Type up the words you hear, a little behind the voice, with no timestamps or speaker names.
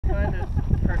kind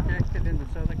that's protected in the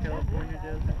Southern California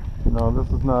desert? No, this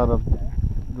is not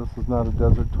a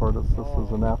desert tortoise. This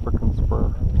is an African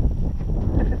spur.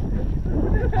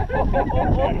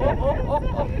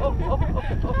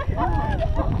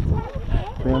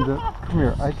 Bandit, come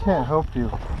here. I can't help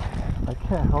you. I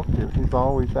can't help you. He's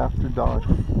always after dogs.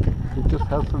 He just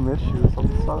has some issues.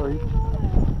 I'm sorry.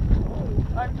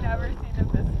 I've never seen him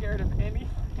this scared of anything.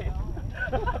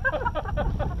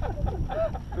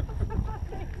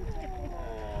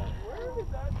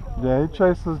 Yeah, he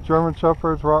chases German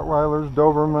Shepherds, Rottweilers,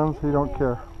 Dobermans. He don't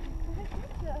care.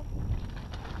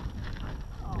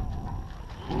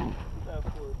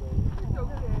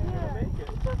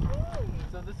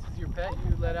 So this is your pet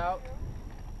you let out?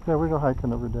 Yeah, we go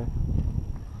hiking every day.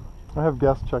 I have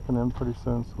guests checking in pretty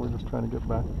soon, so we're just trying to get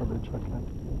back before they check in.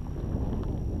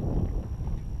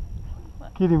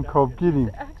 Get him, Cope, get him.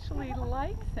 He actually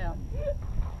likes him.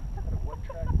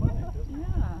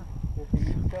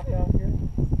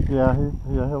 Yeah,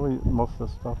 he'll eat most of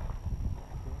this stuff.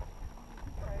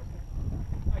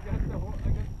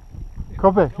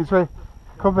 Kobe, he's right.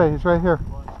 Kobe, he's right here.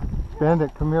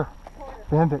 Bandit, come here.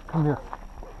 Bandit, come here.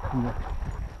 Come here.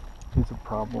 He's a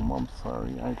problem. I'm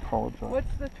sorry. I apologize.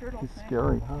 What's the turtle He's name?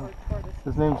 scary, huh?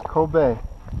 His name's Kobe.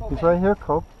 He's right here,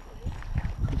 Kobe.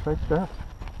 He's right there.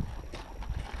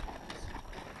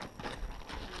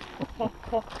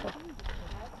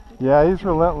 Yeah, he's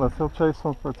relentless. He'll chase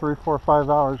them for 3, 4, 5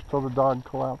 hours till the dog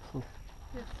collapses.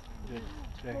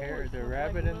 The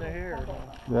rabbit and the hare.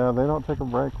 Yeah, they don't take a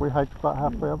break. We hiked about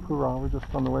halfway up Hoorah. We're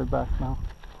just on the way back now.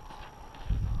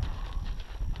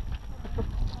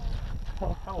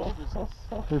 How old is this?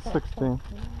 He's 16.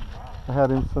 I had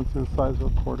him since he was the size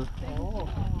of a quarter. Oh.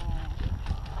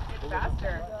 Get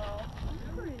faster.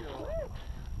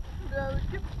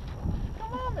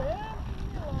 Come on, man.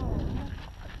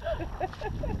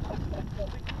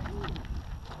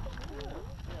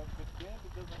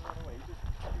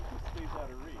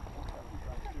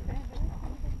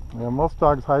 Yeah, most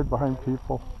dogs hide behind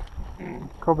people.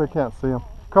 Kobe can't see him.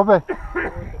 Kobe!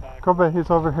 Kobe, he's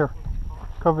over here.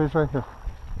 Kobe's right here.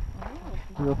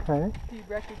 You okay? He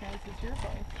recognizes your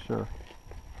voice. Sure.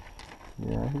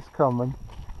 Yeah, he's coming.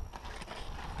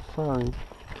 Sorry.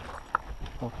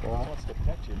 Okay. He wants to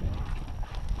pet you, man.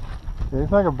 Yeah,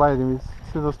 he's not gonna bite him.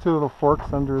 See those 2 little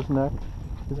forks under his neck?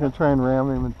 He's gonna try and ram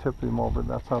him and tip him over.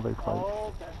 That's how they fight.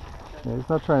 Oh, okay. Yeah, he's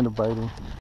not trying to bite him.